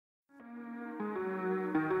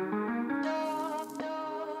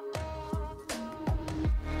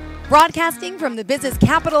Broadcasting from the business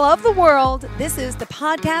capital of the world, this is the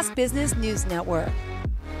Podcast Business News Network.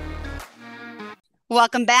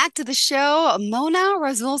 Welcome back to the show. Mona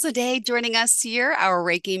Rasoulzadeh joining us here, our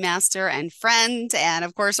Reiki master and friend, and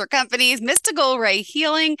of course, our company's Mystical Ray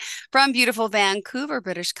Healing from beautiful Vancouver,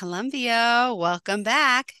 British Columbia. Welcome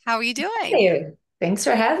back. How are you doing? Hey, thanks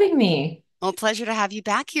for having me. Well, pleasure to have you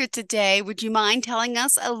back here today. Would you mind telling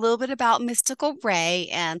us a little bit about Mystical Ray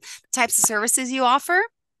and the types of services you offer?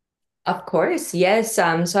 Of course, yes. So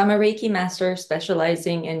I'm a Reiki master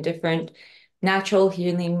specializing in different natural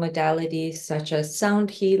healing modalities such as sound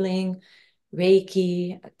healing,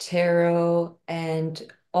 Reiki, tarot, and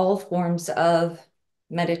all forms of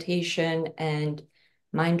meditation and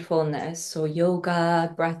mindfulness. So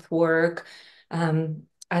yoga, breath work. I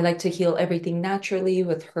like to heal everything naturally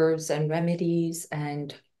with herbs and remedies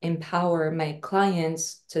and empower my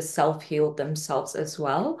clients to self-heal themselves as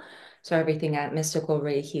well. So everything at Mystical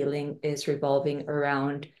Ray Healing is revolving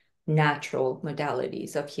around natural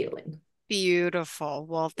modalities of healing. Beautiful.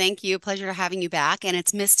 Well, thank you. Pleasure to having you back. And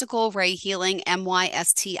it's Mystical Ray Healing,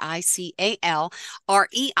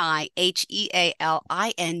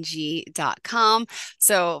 MYSTICALREIHEALING.com.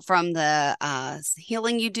 So from the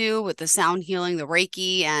healing you do with the sound healing, the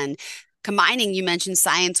Reiki, and combining, you mentioned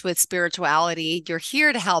science with spirituality. You're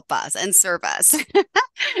here to help us and serve us.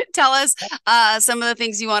 Tell us some of the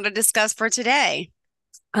things you want to discuss for today.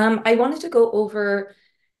 I wanted to go over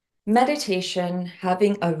meditation,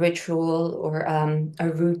 having a ritual or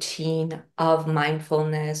a routine of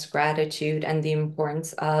mindfulness, gratitude, and the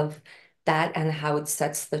importance of that and how it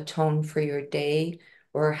sets the tone for your day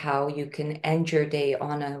or how you can end your day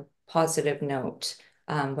on a positive note,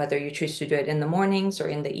 whether you choose to do it in the mornings or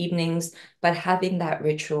in the evenings, but having that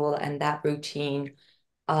ritual and that routine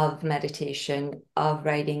of meditation, of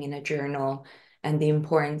writing in a journal, and the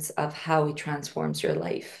importance of how it transforms your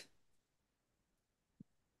life.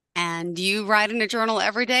 And you write in a journal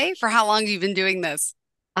every day? For how long have you been doing this?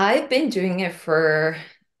 I've been doing it for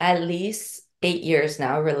at least 8 years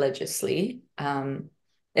now, religiously.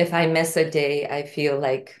 If I miss a day, I feel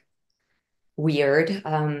like weird.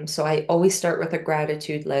 So I always start with a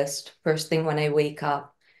gratitude list first thing when I wake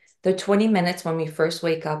up. The 20 minutes when we first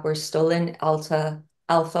wake up, we're still in alpha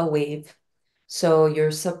wave. So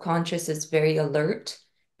your subconscious is very alert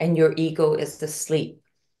and your ego is asleep.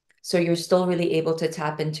 So you're still really able to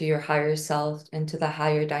tap into your higher self, into the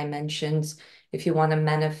higher dimensions. If you want to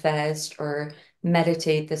manifest or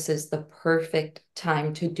meditate, this is the perfect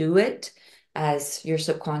time to do it, as your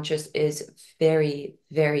subconscious is very,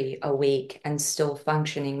 very awake and still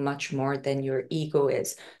functioning much more than your ego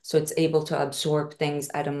is. So it's able to absorb things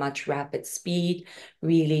at a much rapid speed,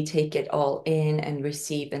 really take it all in and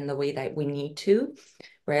receive in the way that we need to.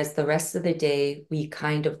 Whereas the rest of the day, we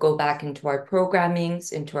kind of go back into our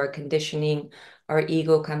programmings, into our conditioning, our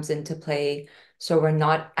ego comes into play. So we're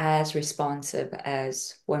not as responsive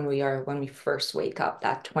as when we first wake up.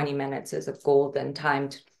 That 20 minutes is a golden time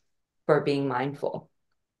for being mindful.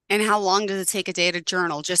 And how long does it take a day to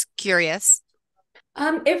journal? Just curious.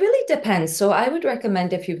 It really depends. So I would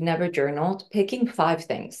recommend, if you've never journaled, picking 5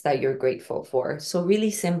 things that you're grateful for. So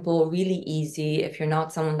really simple, really easy. If you're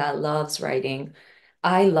not someone that loves writing,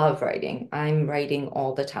 I love writing. I'm writing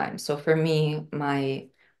all the time. So for me, my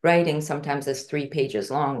writing sometimes is 3 pages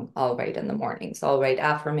long. I'll write in the mornings. I'll write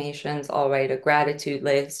affirmations. I'll write a gratitude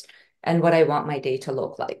list and what I want my day to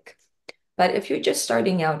look like. But if you're just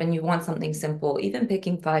starting out and you want something simple, even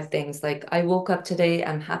picking 5 things, like I woke up today,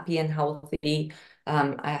 I'm happy and healthy.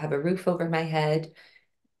 I have a roof over my head.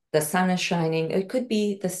 The sun is shining. It could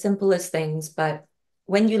be the simplest things, but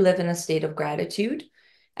when you live in a state of gratitude,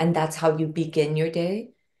 and that's how you begin your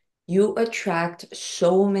day, you attract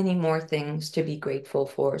so many more things to be grateful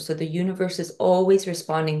for. So the universe is always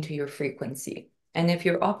responding to your frequency. And if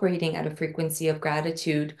you're operating at a frequency of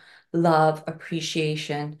gratitude, love,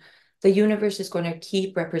 appreciation, the universe is going to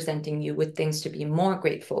keep representing you with things to be more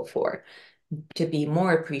grateful for, to be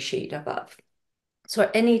more appreciative of. So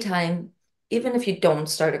at any time, even if you don't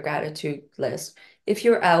start a gratitude list, if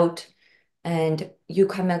you're out and you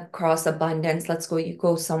come across abundance, let's go, you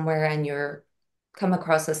go somewhere and you're come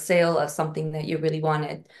across a sale of something that you really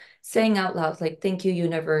wanted, saying out loud, like, thank you,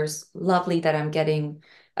 universe. Lovely that I'm getting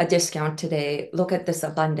a discount today. Look at this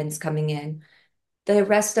abundance coming in. The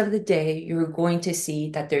rest of the day, you're going to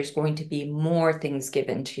see that there's going to be more things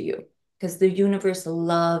given to you because the universe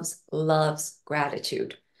loves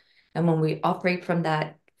gratitude. And when we operate from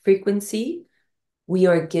that frequency, we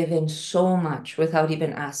are given so much without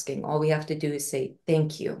even asking. All we have to do is say,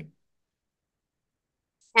 thank you.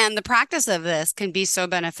 And the practice of this can be so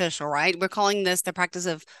beneficial, right? We're calling this the practice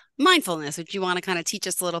of mindfulness, which you want to kind of teach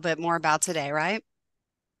us a little bit more about today, right?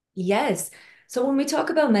 Yes. So when we talk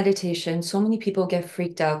about meditation, so many people get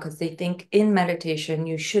freaked out because they think in meditation,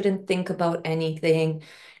 you shouldn't think about anything.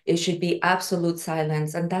 It should be absolute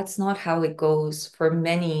silence. And that's not how it goes for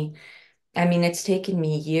many. I mean, it's taken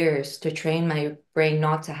me years to train my brain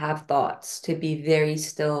not to have thoughts, to be very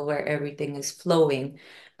still where everything is flowing.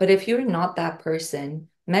 But if you're not that person,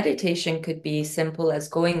 meditation could be simple as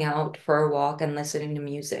going out for a walk and listening to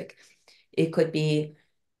music. It could be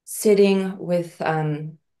sitting with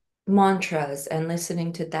mantras and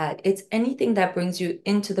listening to that. It's anything that brings you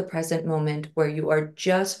into the present moment where you are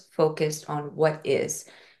just focused on what is,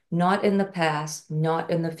 not in the past,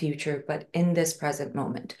 not in the future, but in this present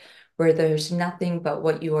moment where there's nothing but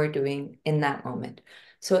what you are doing in that moment.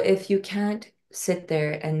 So if you can't sit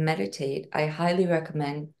there and meditate, I highly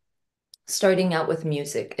recommend starting out with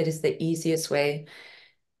music. It is the easiest way.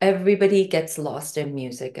 Everybody gets lost in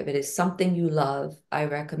music. If it is something you love, I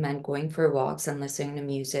recommend going for walks and listening to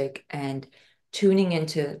music and tuning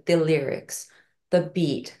into the lyrics, the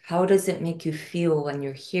beat. How does it make you feel when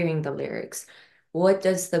you're hearing the lyrics? What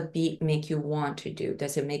does the beat make you want to do?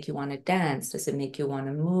 Does it make you want to dance? Does it make you want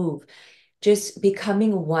to move? Just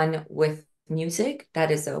becoming one with music,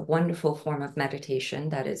 that is a wonderful form of meditation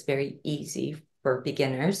that is very easy for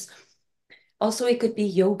beginners. Also, it could be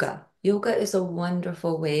yoga. Yoga is a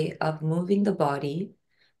wonderful way of moving the body,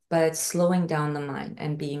 but slowing down the mind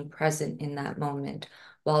and being present in that moment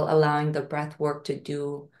while allowing the breath work to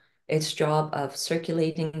do its job of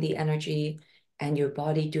circulating the energy and your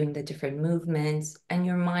body doing the different movements and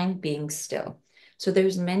your mind being still. So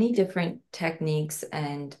there's many different techniques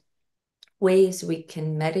and ways we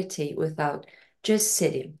can meditate without just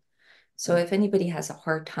sitting. So if anybody has a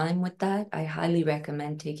hard time with that, I highly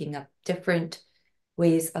recommend taking up different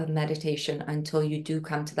ways of meditation until you do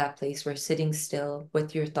come to that place where sitting still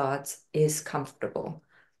with your thoughts is comfortable.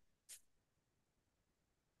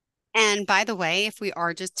 And by the way, if we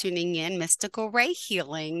are just tuning in, Mystical Ray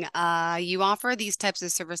Healing, you offer these types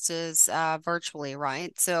of services virtually,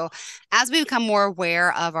 right? So as we become more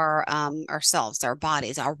aware of our ourselves, our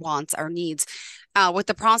bodies, our wants, our needs, with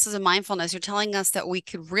the process of mindfulness, you're telling us that we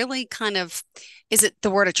could really kind of, is it the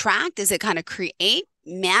word attract? Is it kind of create,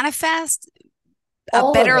 manifest a All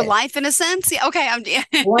of better it. life in a sense? Yeah, okay, I'm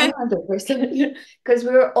 100%. Because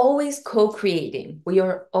we're always co-creating. We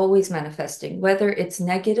are always manifesting, whether it's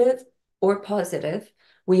negative or positive.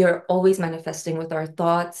 We are always manifesting with our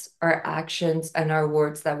thoughts, our actions, and our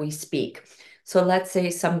words that we speak. So let's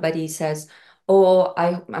say somebody says, "Oh,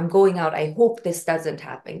 I'm going out. I hope this doesn't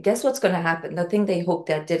happen." Guess what's going to happen? The thing they hoped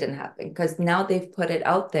that didn't happen, because now they've put it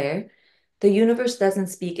out there. The universe doesn't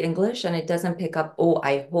speak English and it doesn't pick up, "Oh,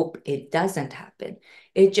 I hope it doesn't happen."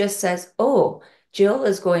 It just says, "Oh, Jill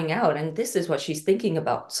is going out and this is what she's thinking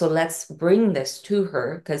about. So let's bring this to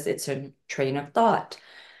her because it's a train of thought."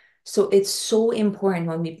 So it's so important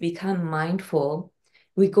when we become mindful,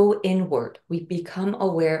 we go inward, we become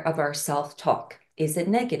aware of our self-talk. Is it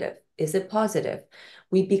negative? Is it positive?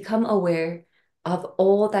 We become aware of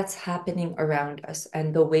all that's happening around us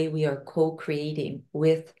and the way we are co-creating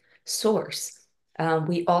with Source.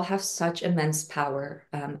 We all have such immense power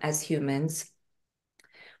as humans.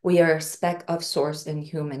 We are a speck of Source in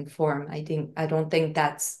human form. I don't think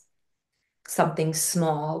that's something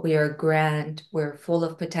small. We are grand, we're full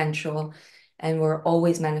of potential, and we're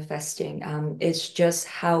always manifesting. It's just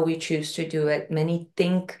how we choose to do it. Many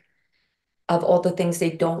think of all the things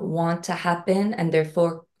they don't want to happen, and they're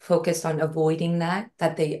focused on avoiding that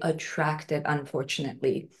they attract it,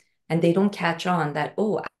 unfortunately. And they don't catch on that,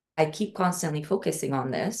 oh, I keep constantly focusing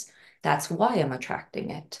on this. That's why I'm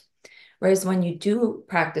attracting it. Whereas when you do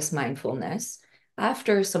practice mindfulness,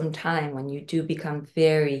 after some time, when you do become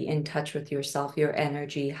very in touch with yourself, your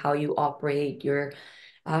energy, how you operate, your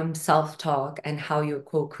self-talk, and how you're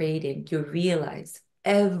co-creating, you realize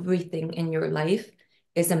everything in your life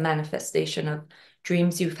is a manifestation of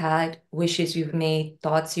dreams you've had, wishes you've made,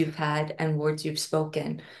 thoughts you've had, and words you've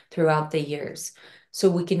spoken throughout the years.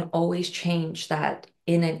 So we can always change that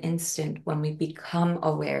in an instant when we become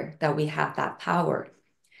aware that we have that power.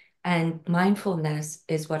 And mindfulness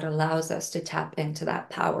is what allows us to tap into that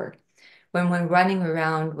power. When we're running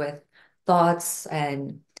around with thoughts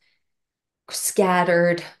and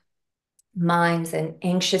scattered minds and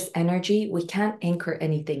anxious energy, we can't anchor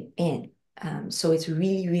anything in. So it's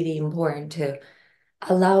really, really important to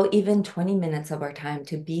allow even 20 minutes of our time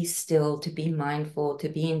to be still, to be mindful, to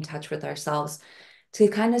be in touch with ourselves, to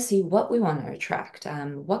kind of see what we want to attract.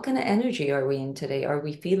 What kind of energy are we in today? Are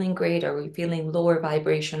we feeling great? Are we feeling lower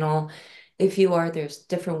vibrational? If you are, there's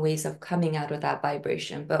different ways of coming out of that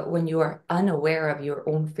vibration. But when you are unaware of your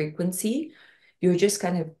own frequency, you're just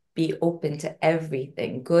kind of be open to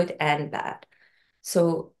everything, good and bad.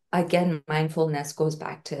 So again, mindfulness goes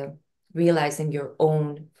back to realizing your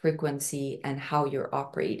own frequency and how you're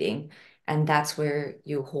operating. And that's where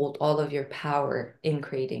you hold all of your power in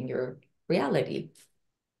creating your reality.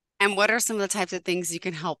 And what are some of the types of things you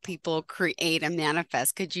can help people create and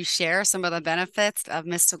manifest? Could you share some of the benefits of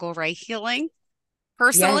mystical ray healing Yes,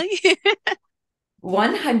 personally?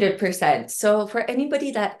 100%. So for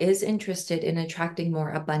anybody that is interested in attracting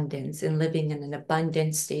more abundance and living in an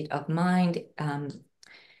abundant state of mind,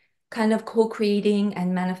 kind of co-creating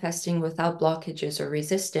and manifesting without blockages or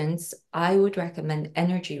resistance, I would recommend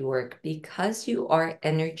energy work because you are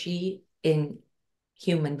energy in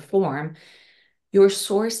human form. Your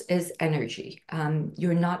source is energy.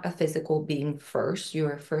 You're not a physical being first.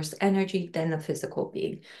 You're first energy, then a physical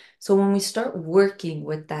being. So when we start working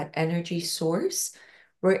with that energy source,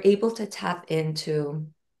 we're able to tap into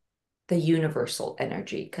the universal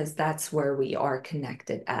energy because that's where we are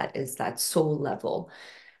connected at, is that soul level.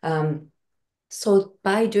 Um, so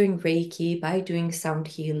by doing Reiki, by doing sound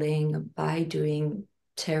healing, by doing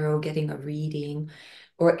tarot, getting a reading,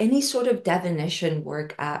 or any sort of divination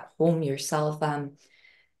work at home yourself,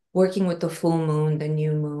 working with the full moon, the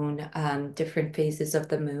new moon, different phases of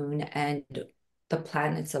the moon and the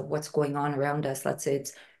planets of what's going on around us. Let's say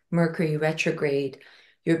it's Mercury retrograde.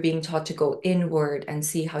 You're being taught to go inward and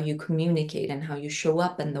see how you communicate and how you show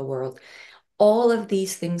up in the world. All of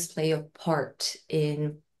these things play a part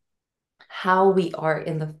in how we are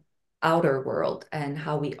in the outer world and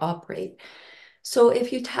how we operate. So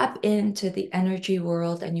if you tap into the energy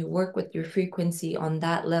world and you work with your frequency on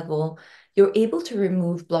that level, you're able to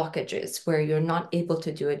remove blockages where you're not able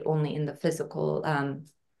to do it only in the physical.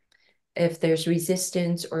 If there's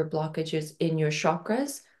resistance or blockages in your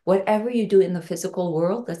chakras, whatever you do in the physical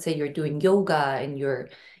world, let's say you're doing yoga and you're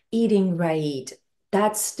eating right,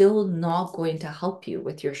 that's still not going to help you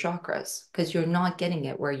with your chakras because you're not getting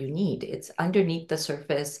it where you need. It's underneath the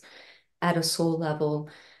surface at a soul level.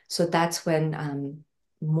 So that's when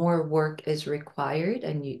more work is required,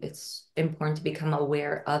 and it's important to become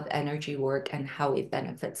aware of energy work and how it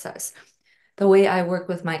benefits us. The way I work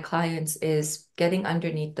with my clients is getting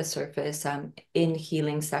underneath the surface. In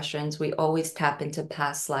healing sessions, we always tap into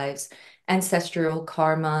past lives, ancestral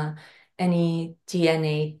karma, any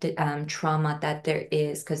DNA trauma that there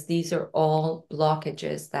is, because these are all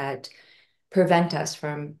blockages that prevent us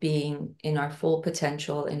from being in our full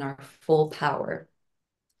potential, in our full power.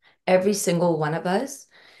 Every single one of us,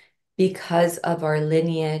 because of our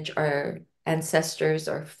lineage, our ancestors,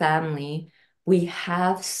 our family, we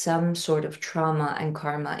have some sort of trauma and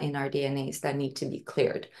karma in our DNAs that need to be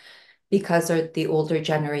cleared. Because the older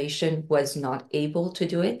generation was not able to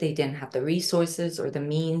do it, they didn't have the resources or the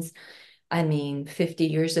means. I mean, 50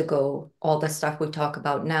 years ago, all the stuff we talk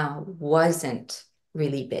about now wasn't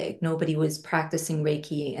really big. Nobody was practicing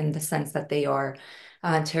Reiki in the sense that they are.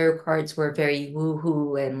 Tarot cards were very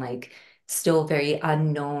woo-hoo and like still very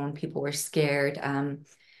unknown. People were scared.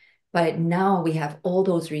 But now we have all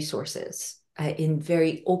those resources in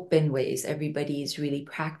very open ways. Everybody is really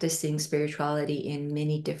practicing spirituality in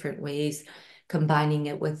many different ways, combining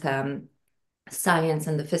it with science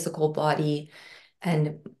and the physical body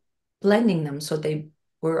and blending them so they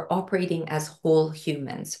were operating as whole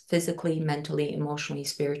humans, physically, mentally, emotionally,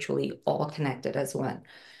 spiritually, all connected as one.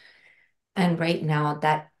 And right now,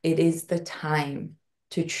 that it is the time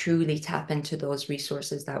to truly tap into those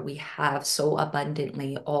resources that we have so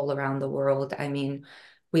abundantly all around the world. I mean,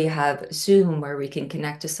 we have Zoom where we can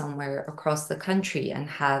connect to somewhere across the country and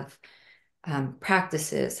have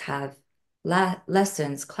practices, have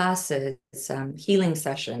lessons, classes, healing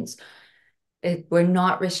sessions. We're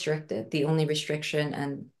not restricted. The only restriction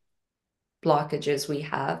and blockages we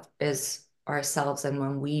have is ourselves and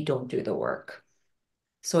when we don't do the work.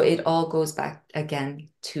 So it all goes back again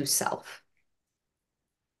to self.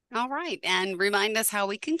 All right. And remind us how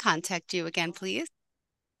we can contact you again, please.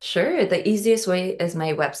 Sure. The easiest way is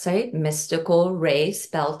my website, Mystical Ray,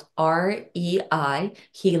 spelled REI,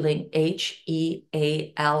 healing,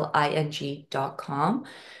 HEALING.com.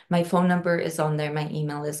 My phone number is on there. My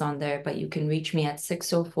email is on there, but you can reach me at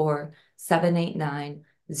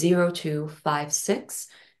 604-789-0256.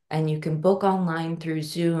 And you can book online through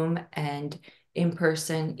Zoom and in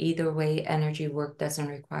person. Either way, energy work doesn't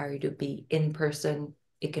require you to be in person.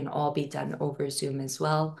 It can all be done over Zoom as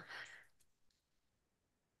well.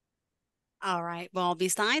 All right. Well,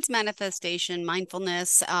 besides manifestation,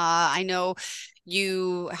 mindfulness, I know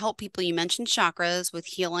You help people. You mentioned chakras with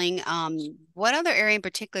healing. What other area in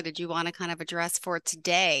particular did you want to kind of address for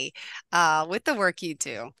today with the work you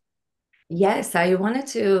do? Yes, I wanted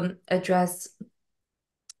to address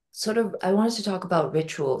I wanted to talk about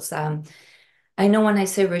rituals. I know when I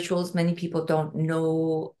say rituals, many people don't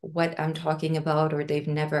know what I'm talking about, or they've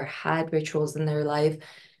never had rituals in their life.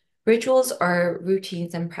 Rituals are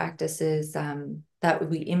routines and practices that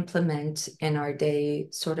we implement in our day,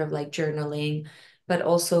 sort of like journaling, but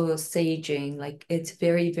also saging. Like it's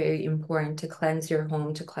very, very important to cleanse your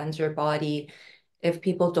home, to cleanse your body. If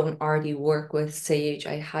people don't already work with sage,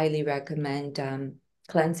 I highly recommend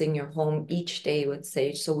cleansing your home each day with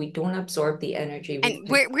sage so we don't absorb the energy we And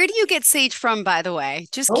pick. where do you get sage from, by the way?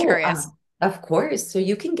 Just Oh, curious. of course. So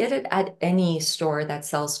you can get it at any store that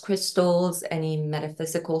sells crystals, any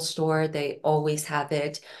metaphysical store. They always have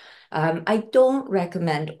it. I don't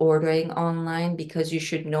recommend ordering online because you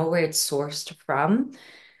should know where it's sourced from.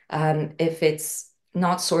 If it's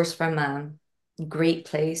not sourced from a great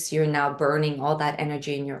place, you're now burning all that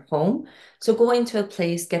energy in your home. So go into a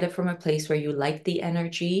place, get it from a place where you like the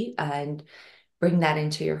energy and bring that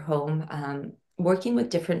into your home, working with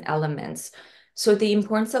different elements. So the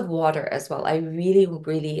importance of water as well. I really,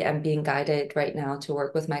 really am being guided right now to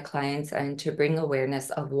work with my clients and to bring awareness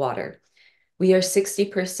of water. We are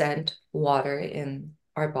 60% water in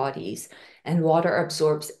our bodies, and water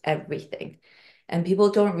absorbs everything. And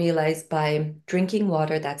people don't realize by drinking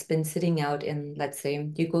water that's been sitting out in, let's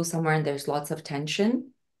say, you go somewhere and there's lots of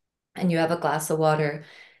tension, and you have a glass of water,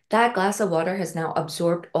 that glass of water has now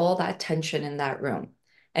absorbed all that tension in that room.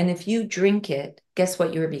 And if you drink it, guess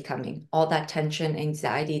what you're becoming? All that tension,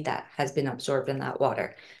 anxiety that has been absorbed in that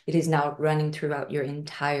water. It is now running throughout your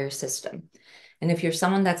entire system. And if you're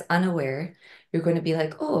someone that's unaware, you're going to be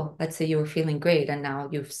like, oh, let's say you were feeling great and now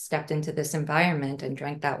you've stepped into this environment and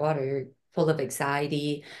drank that water. You're full of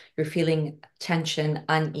anxiety, you're feeling tension,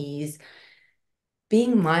 unease.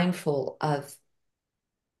 Being mindful of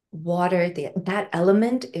water, that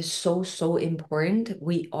element is so, so important.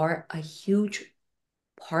 We are a huge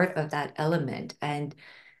part of that element. And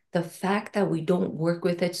the fact that we don't work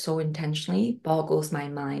with it so intentionally boggles my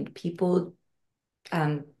mind. People,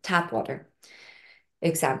 tap water,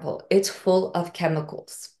 example, it's full of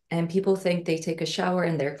chemicals. And people think they take a shower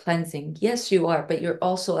and they're cleansing. Yes, you are, but you're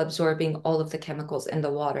also absorbing all of the chemicals in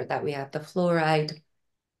the water that we have, the fluoride,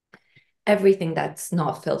 everything that's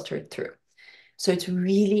not filtered through. So it's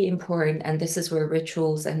really important, and this is where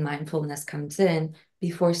rituals and mindfulness comes in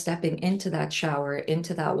before stepping into that shower,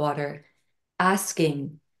 into that water,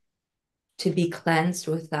 asking to be cleansed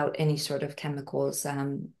without any sort of chemicals,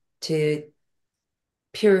 to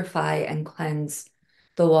purify and cleanse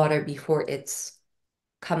the water before it's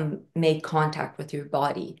come made contact with your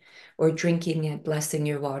body, or drinking it, blessing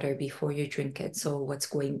your water before you drink it. So what's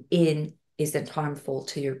going in isn't harmful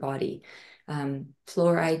to your body.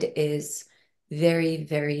 Fluoride is very,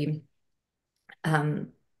 very um,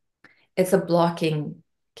 it's a blocking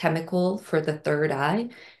chemical for the third eye,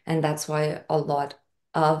 and that's why a lot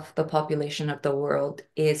of the population of the world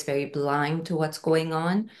is very blind to what's going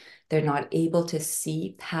on. They're not able to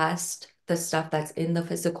see past the stuff that's in the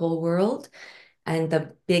physical world. And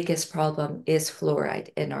the biggest problem is fluoride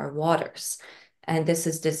in our waters. And this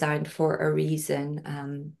is designed for a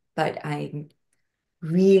reason. But I'm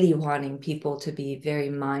really wanting people to be very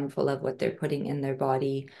mindful of what they're putting in their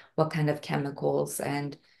body, what kind of chemicals,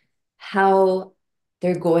 and how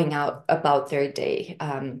they're going out about their day.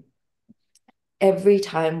 Every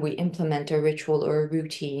time we implement a ritual or a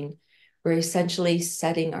routine, we're essentially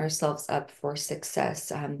setting ourselves up for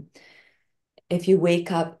success. If you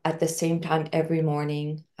wake up at the same time every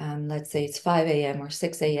morning, let's say it's 5 a.m. or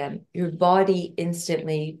 6 a.m., your body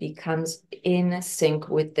instantly becomes in sync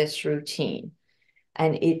with this routine.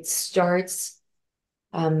 And it starts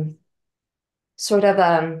um, sort of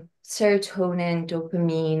serotonin,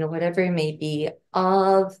 dopamine, whatever it may be,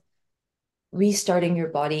 of restarting your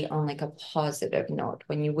body on like a positive note.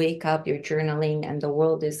 When you wake up, you're journaling and the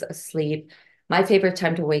world is asleep. My favorite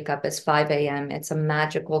time to wake up is 5 a.m. It's a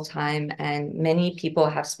magical time. And many people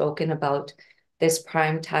have spoken about this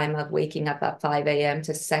prime time of waking up at 5 a.m.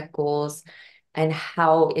 to set goals and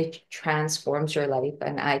how it transforms your life.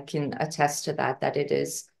 And I can attest to that, that it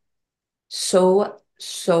is so,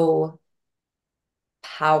 so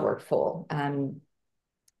powerful.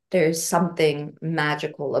 There's something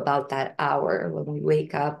magical about that hour when we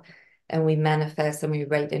wake up and we manifest and we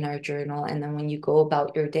write in our journal. And then when you go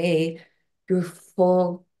about your day, you're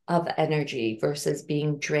full of energy versus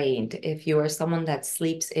being drained. If you are someone that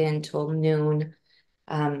sleeps in till noon,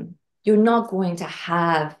 you're not going to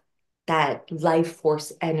have that life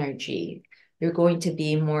force energy. you're going to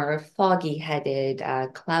be more foggy headed,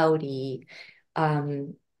 cloudy,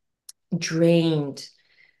 um, drained.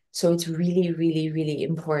 So it's really, really, really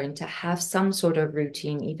important to have some sort of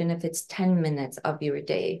routine, even if it's 10 minutes of your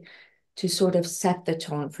day, to sort of set the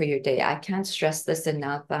tone for your day. I can't stress this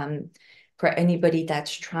enough. For anybody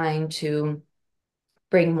that's trying to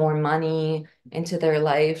bring more money into their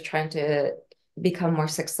life, trying to become more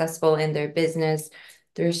successful in their business,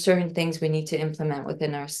 there's certain things we need to implement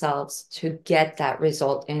within ourselves to get that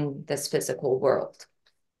result in this physical world.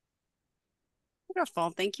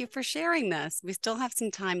 Beautiful. Thank you for sharing this. We still have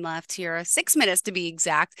some time left here, 6 minutes to be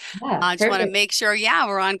exact. Yeah, I just want to perfect. make sure, yeah,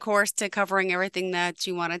 we're on course to covering everything that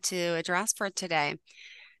you wanted to address for today.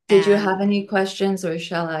 Did you have And any questions or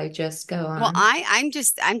shall I just go well, on? I'm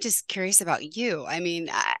just curious about you. I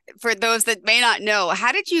mean, for those that may not know,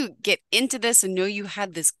 how did you get into this and know you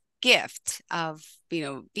had this gift of,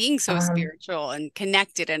 being so Um, spiritual and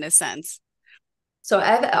connected in a sense? So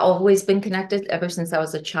I've always been connected ever since I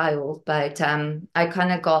was a child, but I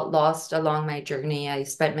kind of got lost along my journey. I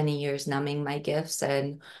spent many years numbing my gifts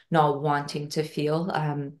and not wanting to feel.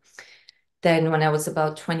 Then when I was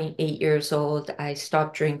about 28 years old, I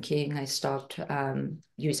stopped drinking, I stopped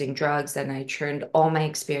using drugs, and I turned all my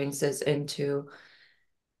experiences into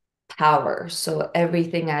power. So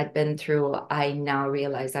everything I'd been through, I now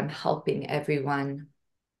realize I'm helping everyone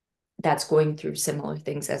that's going through similar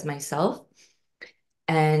things as myself.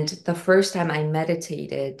 And the first time I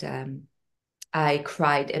meditated, I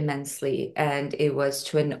cried immensely, and it was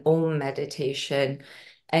to an Om meditation.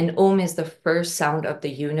 And Om is the first sound of the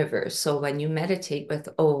universe. So when you meditate with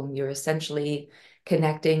Om, you're essentially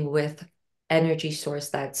connecting with energy source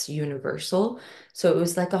that's universal. So it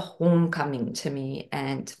was like a homecoming to me.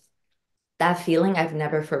 And that feeling I've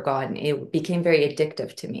never forgotten. It became very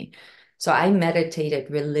addictive to me. So I meditated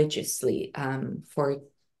religiously for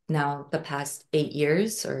now the past 8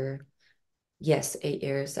 years, or yes, 8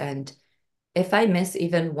 years. And if I miss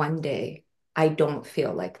even one day, I don't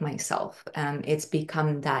feel like myself. It's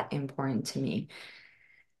become that important to me.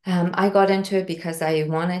 I got into it because I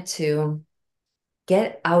wanted to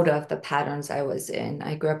get out of the patterns I was in.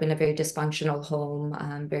 I grew up in a very dysfunctional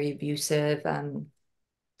home, very abusive,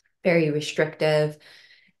 very restrictive.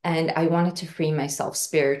 And I wanted to free myself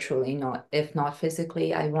spiritually, not if not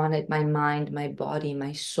physically. I wanted my mind, my body,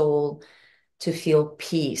 my soul to feel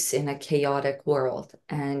peace in a chaotic world.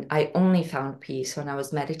 And I only found peace when I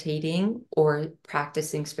was meditating or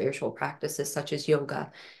practicing spiritual practices such as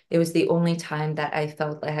yoga. It was the only time that I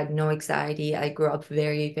felt I had no anxiety. I grew up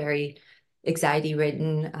very, very anxiety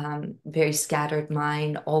ridden, very scattered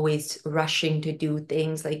mind, always rushing to do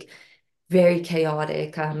things, like very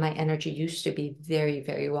chaotic. My energy used to be very,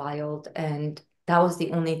 very wild. And that was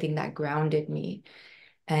the only thing that grounded me.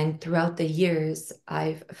 And throughout the years,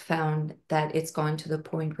 I've found that it's gone to the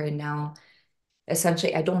point where now,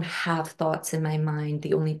 essentially, I don't have thoughts in my mind.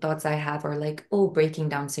 The only thoughts I have are like, oh, breaking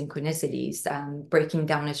down synchronicities, breaking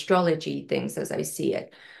down astrology things as I see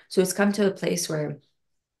it. So it's come to a place where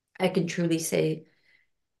I can truly say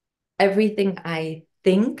everything I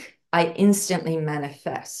think, I instantly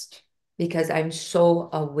manifest because I'm so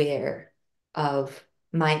aware of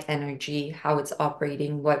my energy, how it's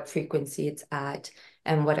operating, what frequency it's at,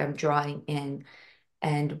 and what I'm drawing in.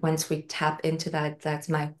 And once we tap into that, that's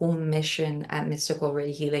my whole mission at Mystical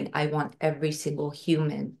Ray Healing. I want every single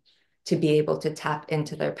human to be able to tap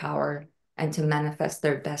into their power and to manifest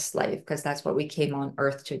their best life, because that's what we came on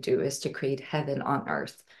earth to do, is to create heaven on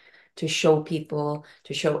earth, to show people,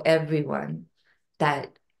 to show everyone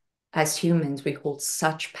that as humans, we hold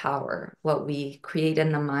such power. What we create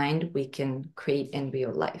in the mind, we can create in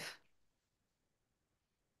real life.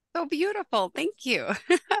 So beautiful. Thank you.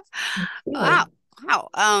 Wow. Ew. Wow.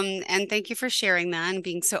 And thank you for sharing that and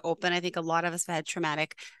being so open. I think a lot of us have had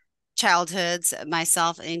traumatic childhoods,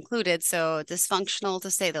 myself included, so dysfunctional to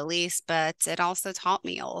say the least, but it also taught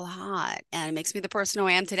me a lot and it makes me the person who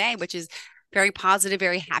I am today, which is very positive,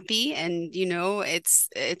 very happy. And it's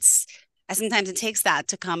sometimes it takes that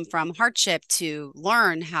to come from hardship to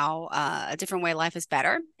learn how a different way of life is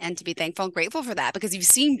better and to be thankful and grateful for that because you've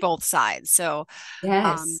seen both sides. So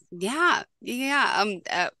Yes. yeah, yeah.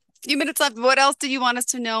 Few minutes left. What else do you want us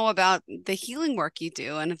to know about the healing work you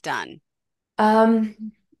do and have done?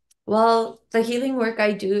 Um, Well, the healing work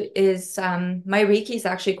I do is my Reiki is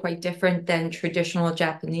actually quite different than traditional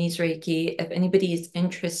Japanese Reiki. If anybody is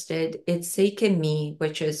interested, it's Seikimi,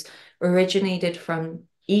 which is originated from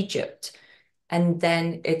Egypt. And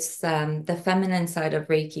then it's the feminine side of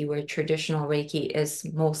Reiki, where traditional Reiki is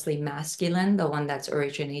mostly masculine, the one that's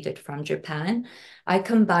originated from Japan. I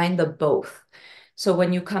combine the both. So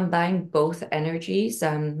when you combine both energies,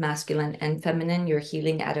 masculine and feminine, you're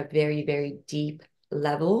healing at a very, very deep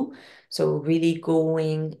level. So really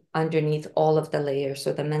going underneath all of the layers,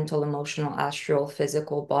 so the mental, emotional, astral,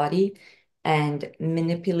 physical body, and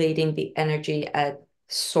manipulating the energy at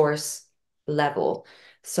source level.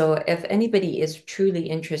 So if anybody is truly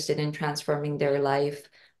interested in transforming their life,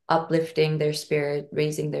 uplifting their spirit,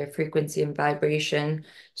 raising their frequency and vibration,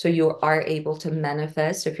 so you are able to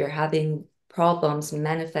manifest, if you're having problems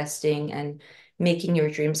manifesting and making your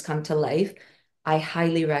dreams come to life, I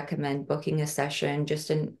highly recommend booking a session, just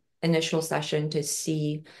an initial session, to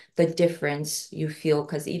see the difference you feel.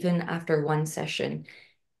 Because even after one session,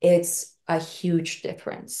 it's a huge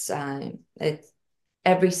difference.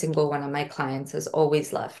 Every single one of my clients has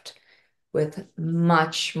always left with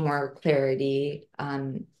much more clarity,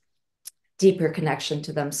 deeper connection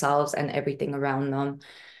to themselves and everything around them.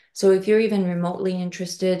 So if you're even remotely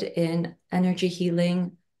interested in energy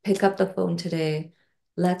healing, pick up the phone today.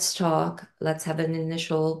 Let's talk. Let's have an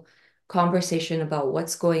initial conversation about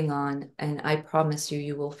what's going on. And I promise you,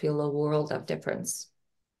 you will feel a world of difference.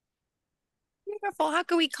 Beautiful. How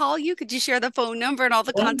can we call you? Could you share the phone number and all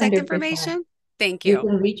the contact 100%. information? Thank You you.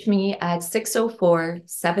 can reach me at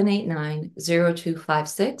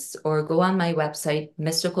 604-789-0256 or go on my website,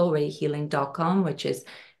 mysticalrayhealing.com, which is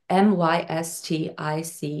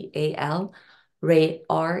MYSTICAL, Ray,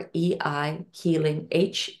 REI, healing,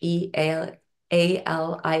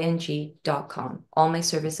 HEALING.com. All my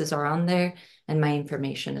services are on there and my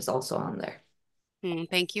information is also on there.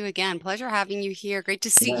 Thank you again. Pleasure having you here. Great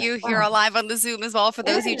to see Yeah. you here live on the Zoom as well. For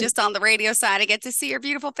those of you just on the radio side, I get to see your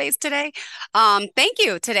beautiful face today. Thank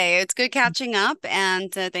you today. It's good catching up,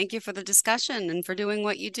 and thank you for the discussion and for doing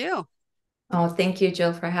what you do. Oh, thank you,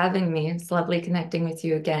 Jill, for having me. It's lovely connecting with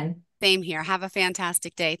you again. Same here. Have a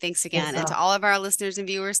fantastic day. Thanks again. And to Yourself. all of our listeners and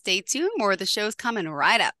viewers, stay tuned. More of the show's coming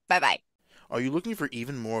right up. Bye-bye. Are you looking for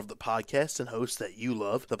even more of the podcasts and hosts that you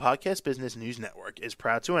love? The Podcast Business News Network is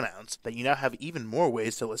proud to announce that you now have even more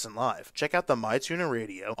ways to listen live. Check out the MyTuner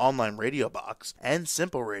Radio, online radio box, and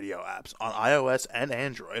Simple Radio apps on iOS and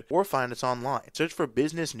Android, or find us online. Search for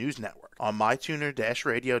Business News Network on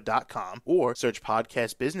mytuner-radio.com, or search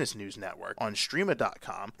Podcast Business News Network on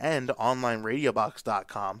streama.com and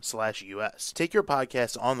onlineradiobox.com/US. Take your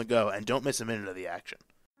podcast on the go and don't miss a minute of the action.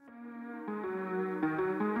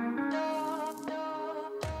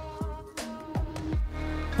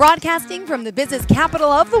 Broadcasting from the business capital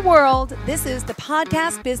of the world, this is the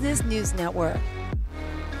Podcast Business News Network.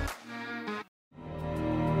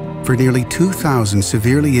 For nearly 2,000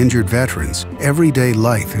 severely injured veterans, everyday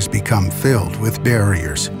life has become filled with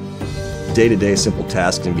barriers. Day-to-day simple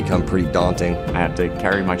tasks can become pretty daunting. I have to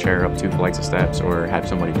carry my chair up 2 flights of steps or have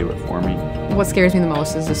somebody do it for me. What scares me the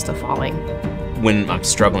most is just the falling. When I'm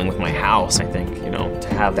struggling with my house, I think, to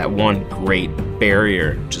have that one great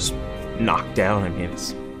barrier just knocked down,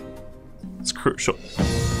 it's crucial.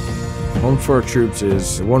 Home for Our Troops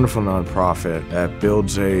is a wonderful nonprofit that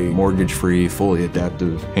builds a Mortgage-free, fully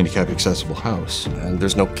adaptive, handicap-accessible house. And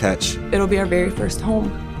there's no catch. It'll be our very first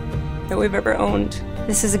home that we've ever owned.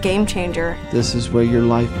 This is a game changer. This is where your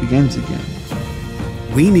life begins again.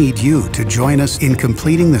 We need you to join us in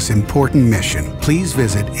completing this important mission. Please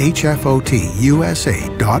visit hfotusa.org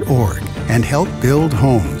and help build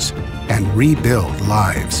homes and rebuild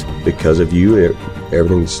lives. Because of you,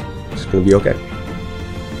 everything's going to be okay.